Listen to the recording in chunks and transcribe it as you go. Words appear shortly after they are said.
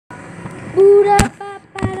Booda ba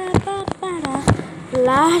ba da ba ba da.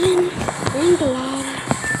 Gliding and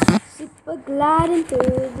gliding. Super gliding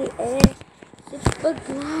through the air. Super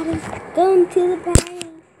gliding. Going to the party.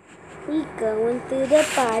 We going through the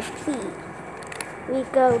party. We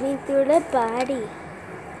going through the party.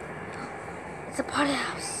 It's a party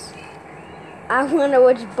house. I wonder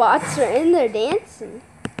which bots are in there dancing.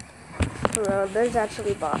 For real, there's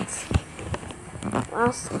actually bots.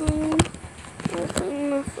 Last time, I was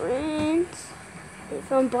playing with my friends. They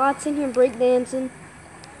found bots in here breakdancing.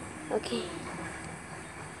 Okay.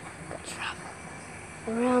 Gotta travel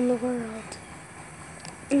around the world.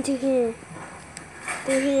 Into here.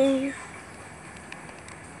 Through here.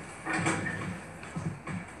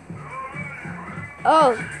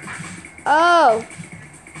 Oh. Oh.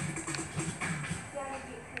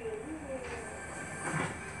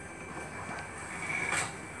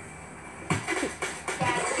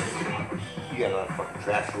 You got a lot of fucking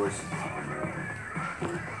trash doors.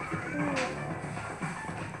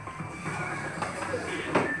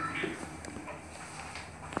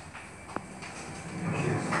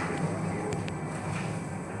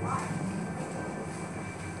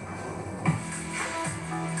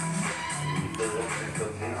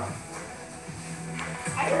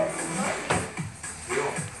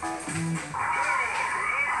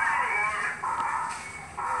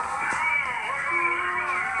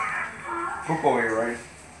 Football here, right?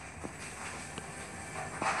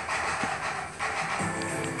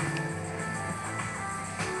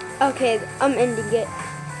 Okay, I'm ending it.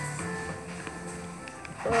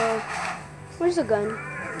 Where's the gun?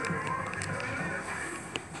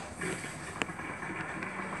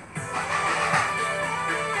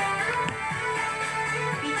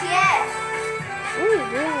 BTS. What are you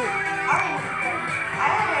doing? I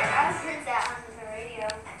heard that on the radio.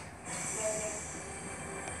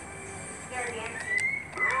 They're dancing.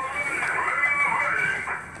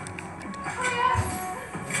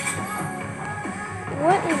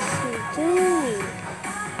 What is he doing?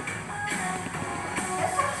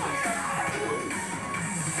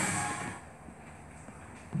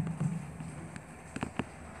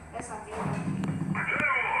 That's not the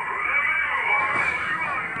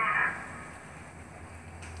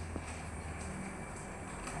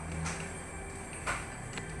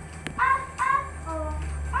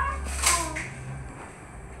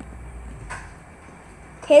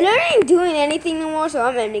Taylor ain't doing anything no more, so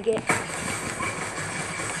I'm ending it.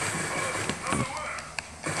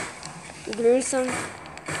 Gruesome.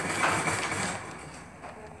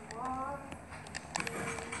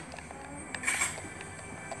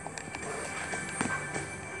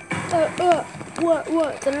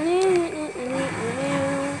 What?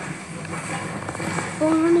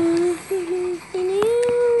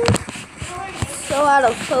 So out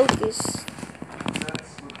of focus.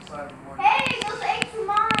 Hey, those eggs are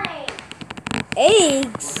mine.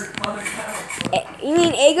 Eggs? You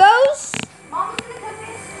mean Eggos? Mom's gonna cook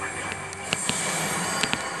this.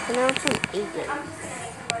 Pronounce them Eggos. I'm just gonna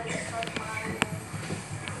make somebody else's mine.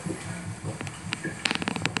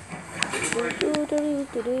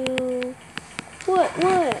 What?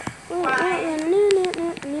 Ryan,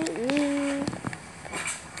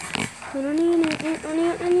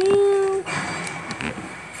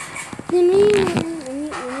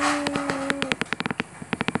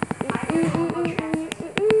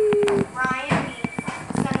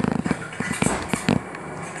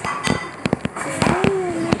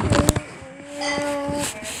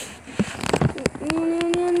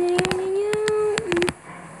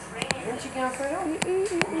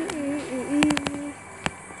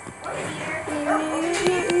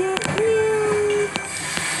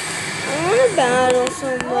 I want to battle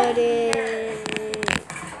somebody.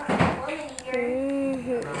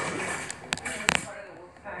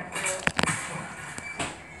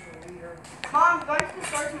 Mom, going to the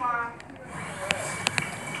store tomorrow.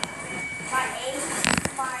 My eggs,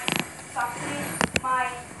 my sausage, my...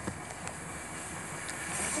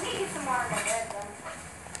 I need to get some more of my bread though.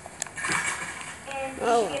 And you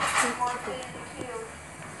should get some more food too.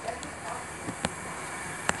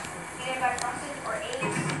 Either buy sausage or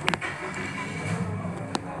eggs.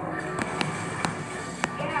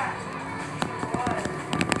 Yeah.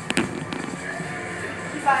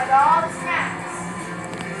 You buy all the snacks.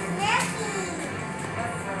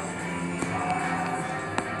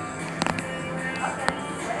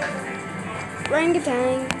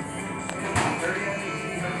 Orangutan.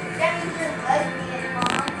 That means you're lesbian,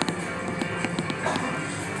 Mom.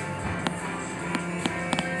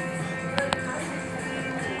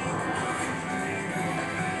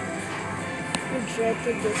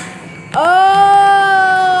 Rejected this. Oh!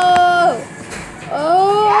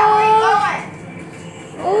 Yeah, where you going?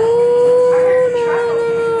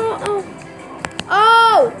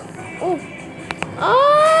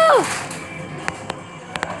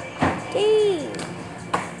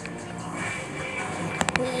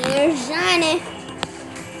 There's Johnny.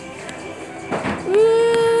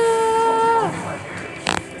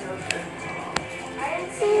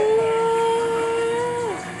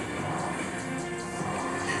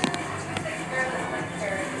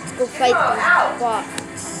 Let's go fight these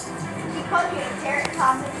bots. She called you a carrot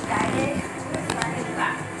top and excited.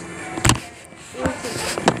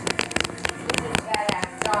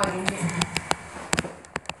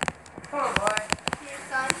 Come on, boy. Your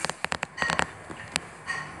son.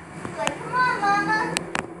 He's like, come on, mama.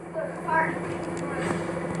 Go to the park.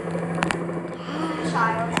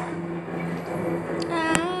 Child.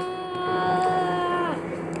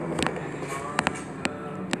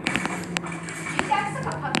 You guys like a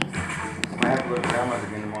puppy sometimes. I have to go to grandma's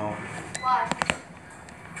again tomorrow. Why?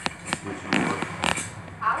 Which you work.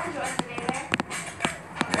 I'll enjoy the day there.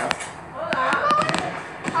 Yeah.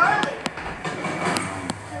 How early?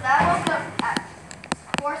 Because I woke up at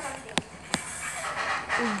 4 something.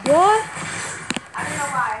 What? I don't know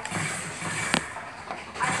why.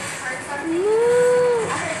 I just heard something. No. I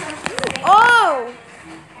heard something saying, Oh!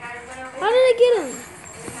 and I just went over How there. did I get him?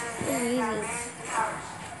 And I ran to the couch.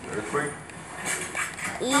 Earthquake?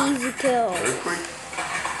 Easy kill. Earthquake?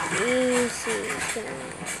 Easy kill.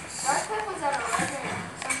 Dark Cliff was at 11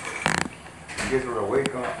 something. You guys were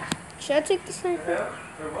awake, huh? Should I take the sniper?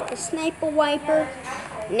 For what? The sniper Yeah, wiper? there's an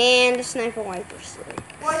earthquake. Nah, the sniper wiper's sick.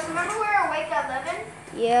 Boys, remember we were awake at 11?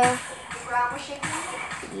 Yeah, The ground was shaking?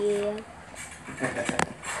 yeah.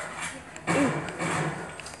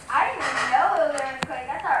 I didn't even know it was an earthquake.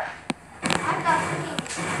 I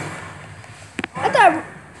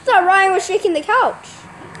thought Ryan was shaking the couch.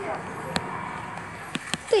 I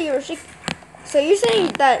thought you were shaking. So you're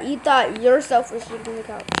saying that you thought yourself was shaking the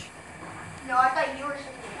couch? No, I thought you were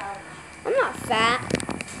shaking the couch. I'm not fat.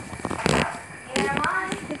 Neither am I.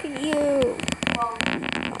 Look at you. Well,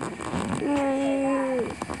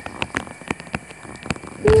 Mm.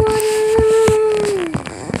 What?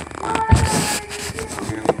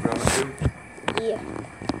 You gonna leave grandma too? Yeah.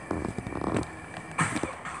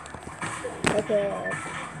 Okay.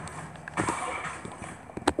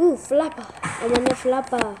 Ooh, flapper. I want a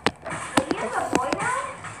flapper. Are you a boy now?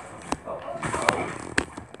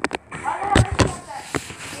 Why the hell does he have that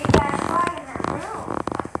big ass fly in that room?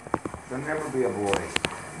 There'll never be a boy.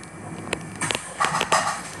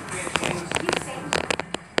 Keep saying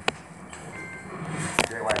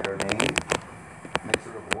Say like her name. Makes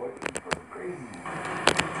her a boy. It's fucking crazy.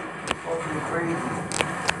 Fucking crazy.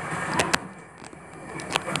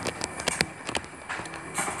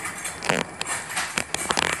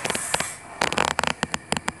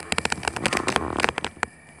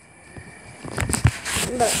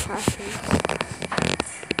 I'm about to pass him.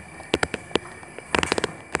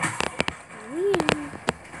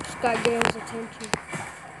 Just gotta get his attention.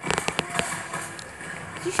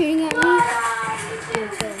 Is he shooting at me?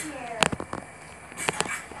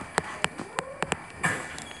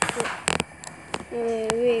 what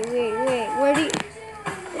are you doing here? Wait.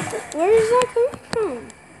 Where is that coming from?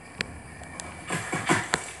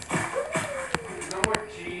 No more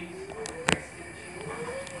cheese.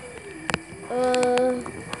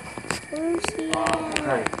 Where's he at?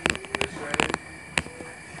 Okay.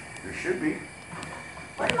 There should be.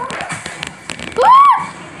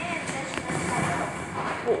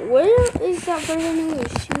 Where is that person who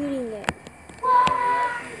is shooting at?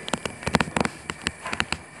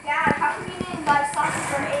 Dad, how come you didn't buy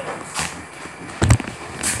sausage or eggs?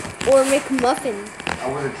 Or McMuffin? I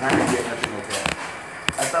wasn't trying to get nothing like that.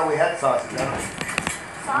 I thought we had sausage. I don't.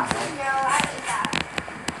 Sausage? No, I ate that.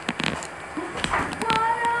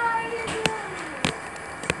 What are you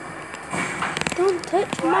doing? Don't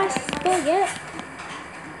touch my spaghetti.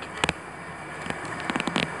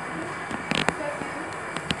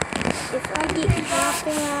 If I get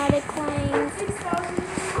nothing out of coins,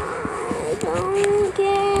 I don't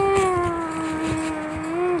care.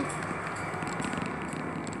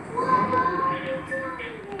 What are you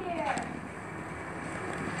doing here?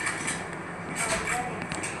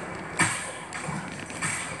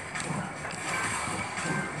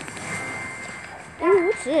 Ooh,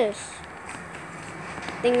 what's this?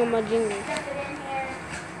 Thingamajiggy. Step it in here.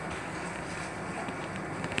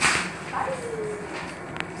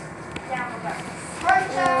 Down the breakfast.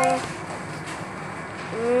 Birthday.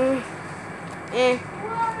 Eh.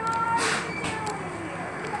 What are you doing here?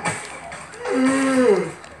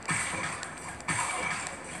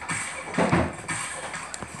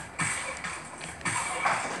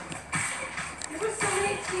 There was so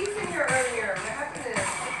many teeth in here earlier. What happened to this?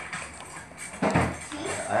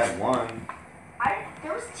 Teeth? I had one.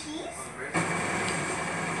 There was teeth?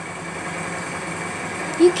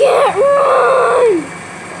 You can't run!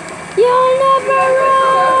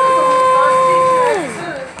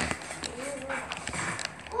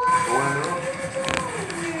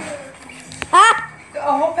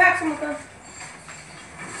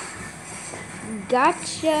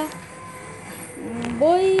 Gotcha.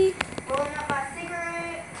 Boy. Rolling up my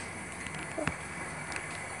cigarette.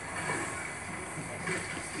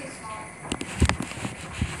 It's too small.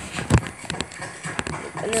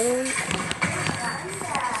 Another one.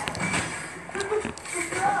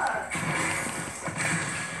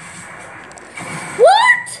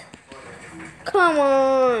 What? Come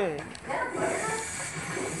on.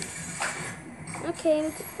 Okay,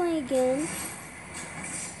 let's play again.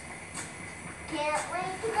 Can't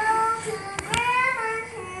wait to go to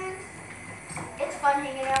Grandma's. It's fun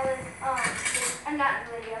hanging out with I'm not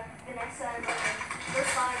Lydia, Vanessa and Logan. They're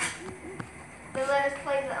fun. They let us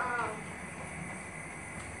play the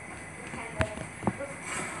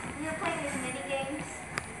we were playing these mini games.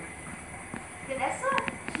 Vanessa,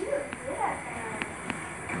 she was good at them.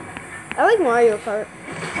 I like Mario Kart.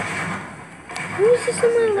 Who's this in my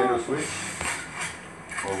Nintendo life? Switch?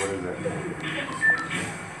 Or what is that?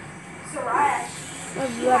 Soraya.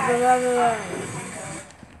 Blah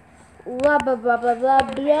blah blah blah blah blah blah blah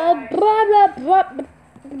blah blah blah blah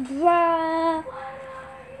blah blah.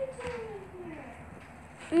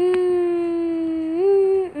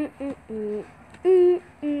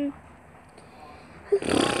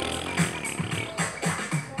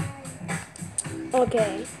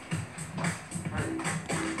 Okay.